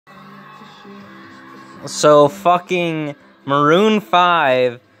So fucking Maroon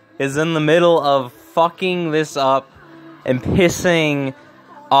 5 is in the middle of fucking this up and pissing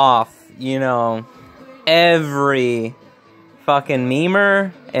off, you know, every fucking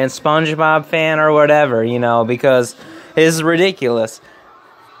memer and SpongeBob fan or whatever, you know, because it's ridiculous.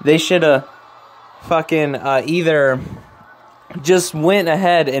 They should have fucking either just went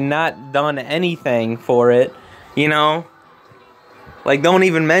ahead and not done anything for it, you know? Like, don't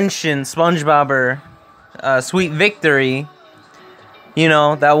even mention SpongeBob or Sweet Victory. You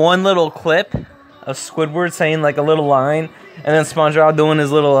know, that one little clip of Squidward saying, like, a little line, and then SpongeBob doing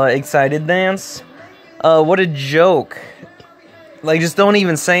his little excited dance. What a joke. Like, just don't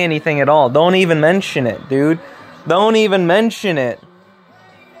even say anything at all. Don't even mention it, dude. Don't even mention it.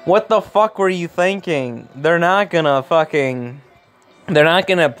 What the fuck were you thinking? They're not gonna fucking... They're not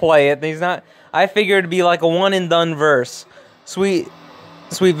gonna play it. He's not... I figured it'd be like a one-and-done verse. Sweet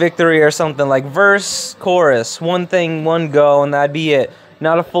Victory or something. Like, verse, chorus. One thing, one go, and that'd be it.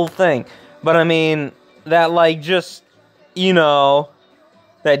 Not a full thing. But, I mean, that, like, just... You know...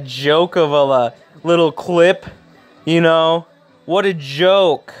 That joke of a little clip. You know... What a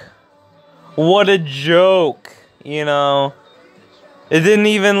joke. What a joke. You know... It didn't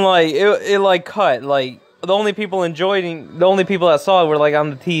even, like, it like, cut, like, the only people that saw it were, like,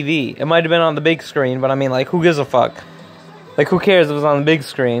 on the TV. It might have been on the big screen, but, I mean, like, who gives a fuck? Like, who cares if it was on the big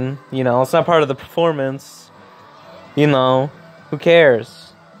screen? You know, it's not part of the performance. You know, who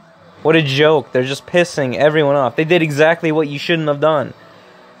cares? What a joke. They're just pissing everyone off. They did exactly what you shouldn't have done.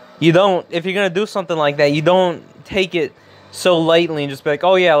 You don't, if you're gonna do something like that, you don't take it so lightly and just be like,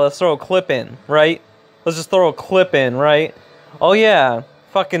 oh, yeah, let's throw a clip in, right? Let's just throw a clip in, right? Oh yeah,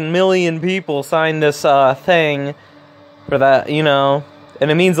 fucking million people signed this thing for that, you know,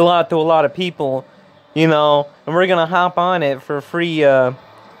 and it means a lot to a lot of people, you know, and we're gonna hop on it for free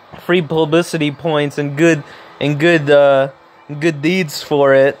publicity points and good deeds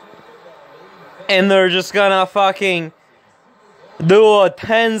for it, and they're just gonna fucking do a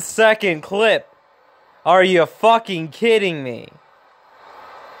 10-second clip. Are you fucking kidding me?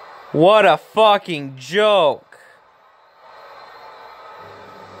 What a fucking joke.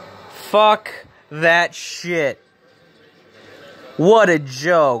 Fuck that shit. What a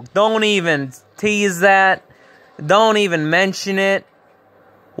joke. Don't even tease that. Don't even mention it.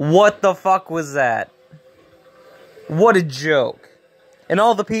 What the fuck was that? What a joke. And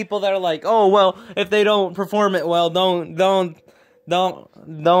all the people that are like, oh, well, if they don't perform it well, don't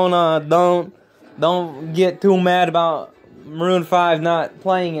get too mad about Maroon 5 not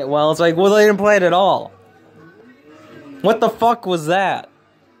playing it well. It's like, well, they didn't play it at all. What the fuck was that?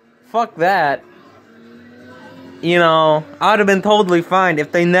 Fuck that. You know, I'd have been totally fine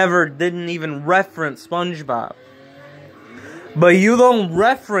if they didn't even reference SpongeBob. But you don't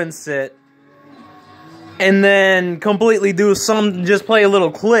reference it and then completely just play a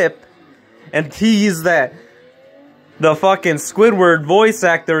little clip and tease that the fucking Squidward voice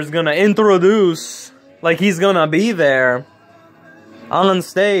actor is gonna introduce, like he's gonna be there on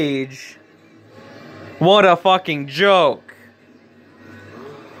stage. What a fucking joke.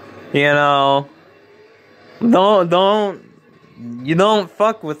 You know, you don't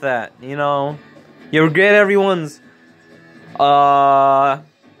fuck with that, you know. You get everyone's,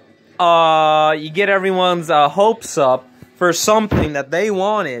 hopes up for something that they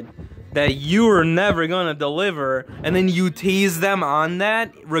wanted that you were never gonna deliver, and then you tease them on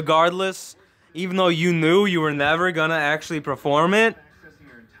that, regardless, even though you knew you were never gonna actually perform it.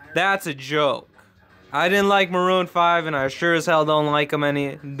 That's a joke. I didn't like Maroon 5, and I sure as hell don't like them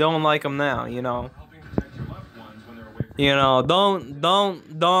now, you know. You know, don't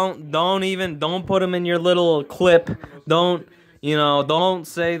put them in your little clip. Don't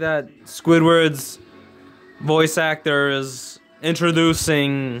say that Squidward's voice actor is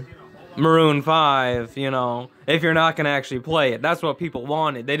introducing Maroon 5, you know, if you're not gonna actually play it. That's what people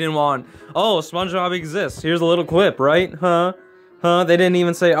wanted. They didn't want, oh, SpongeBob exists. Here's a little clip, right? Huh? They didn't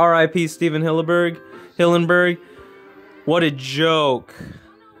even say R.I.P. Steven Hillenburg. What a joke.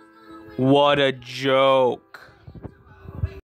 What a joke.